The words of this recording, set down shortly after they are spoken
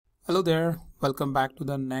Hello there, welcome back to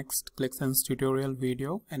the next Qlik tutorial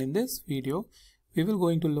video, and in this video we will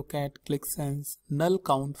going to look at Qlik null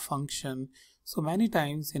count function. So many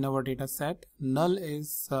times in our data set null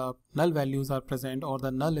values are present or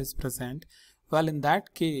the null is present. Well, in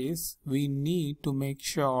that case we need to make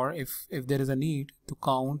sure if there is a need to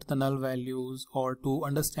count the null values or to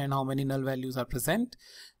understand how many null values are present,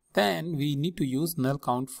 then we need to use null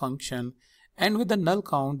count function. And with the null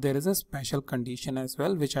count there is a special condition as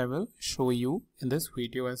well, which I will show you in this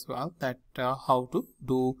video as well, that how to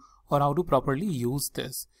do or how to properly use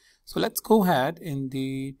this. So let's go ahead in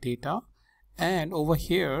the data, and over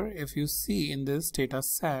here if you see in this data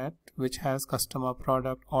set which has customer,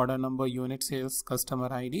 product, order number, unit sales,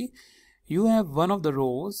 customer ID, you have one of the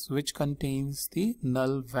rows which contains the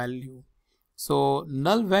null value. So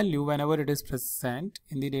null value, whenever it is present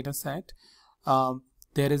in the data set,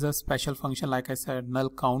 there is a special function, like I said, null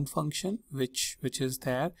count function, which is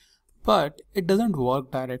there, but it doesn't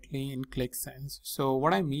work directly in Qlik. So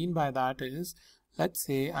what I mean by that is, let's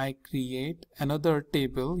say I create another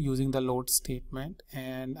table using the load statement,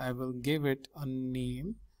 and I will give it a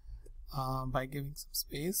name by giving some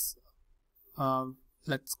space.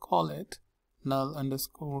 Let's call it null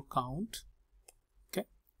underscore count. Okay,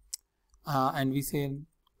 and we say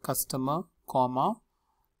customer comma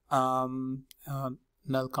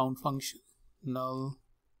null count function, null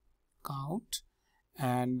count,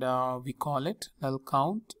 and we call it null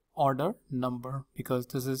count order number, because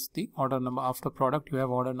this is the order number. After product you have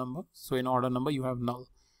order number, so in order number you have null.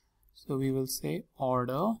 So we will say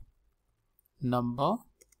order number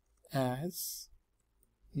as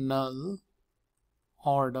null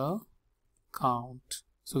order count.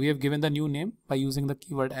 So we have given the new name by using the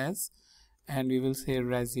keyword as, and we will say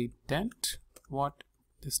resident what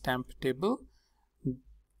this temp table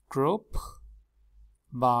group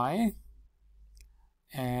by,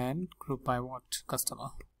 and group by what? Customer.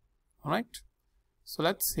 All right, so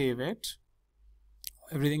let's save it.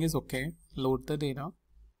 Everything is okay. Load the data.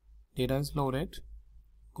 Data is loaded.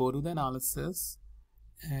 Go to the analysis,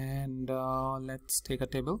 and let's take a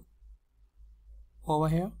table over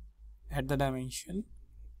here. Add the dimension,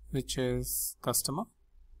 which is customer,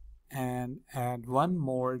 and add one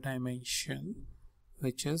more dimension,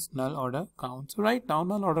 which is null order count. So right now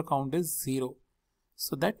null order count is 0.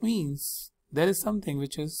 So that means there is something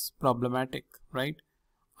which is problematic, right?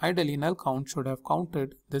 Ideally null count should have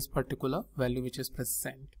counted this particular value which is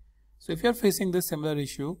present. So if you are facing this similar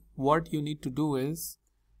issue, what you need to do is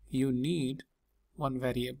you need one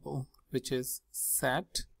variable which is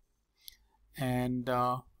set, and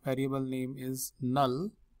variable name is null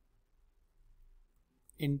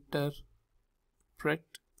interpret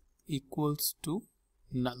equals to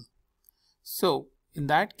null. So in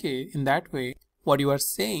that case, in that way, what you are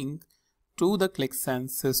saying to the Qlik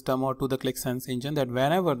system or to the Qlik engine, that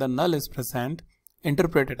whenever the null is present,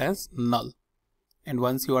 interpret it as null. And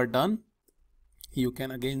once you are done, you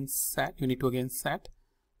can again set, you need to again set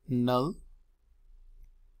null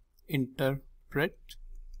interpret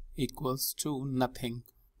equals to nothing,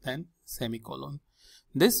 then semicolon.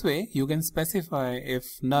 This way you can specify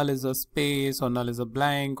if null is a space or null is a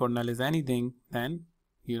blank or null is anything, then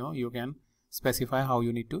you can specify how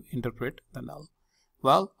you need to interpret the null.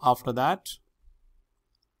 Well, after that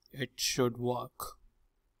it should work.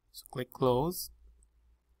 So click close,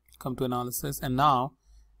 come to analysis, and now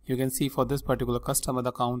you can see for this particular customer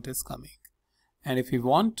the count is coming. And if we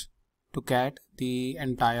want to get the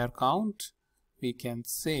entire count, we can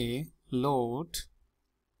say load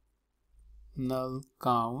null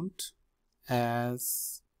count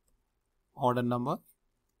as order number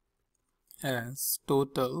as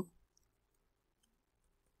total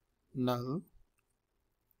null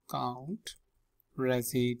count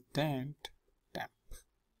resident temp,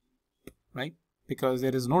 right? Because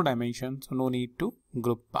there is no dimension, so no need to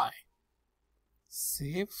group by.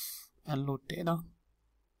 Save and load data,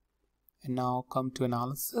 and now come to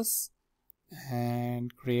analysis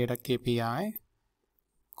and create a KPI,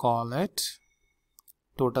 call it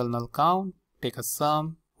total null count, take a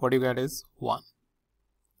sum, what you get is 1,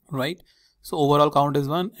 right? So overall count is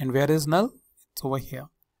 1, and where is null? It's over here.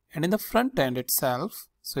 And in the front end itself,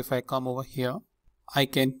 so if I come over here, I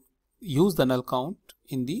can use the null count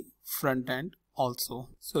in the front end also.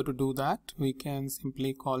 So to do that, we can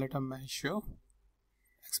simply call it a measure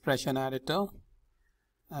expression editor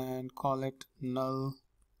and call it null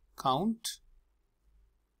count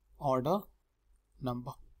order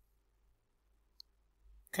number.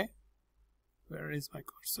 Okay, where is my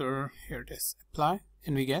cursor? Here it is. Apply,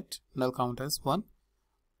 and we get null count as 1.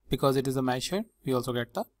 Because it is a measure, we also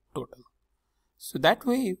get the total. So that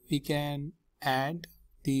way we can add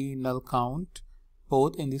the null count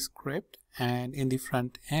both in the script and in the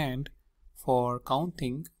front end for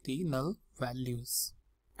counting the null values.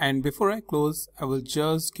 And before I close, I will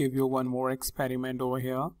just give you one more experiment over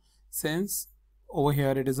here. Since over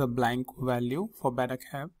here it is a blank value for beta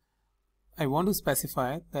cap, I want to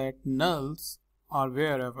specify that nulls are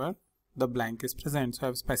wherever the blank is present. So I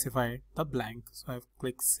have specified the blank. So I have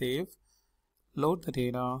click save, load the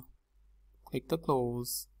data, click the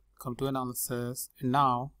close, come to analysis, and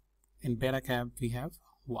now in beta cap we have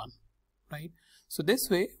 1, right? So this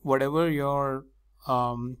way, whatever your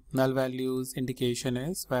null values indication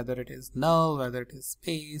is, whether it is null, whether it is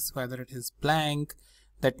space, whether it is blank,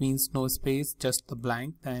 that means no space, just the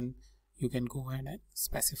blank, then you can go ahead and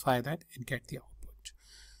specify that and get the output.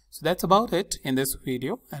 So that's about it in this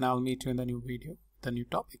video, and I'll meet you in the new video, the new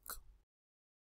topic.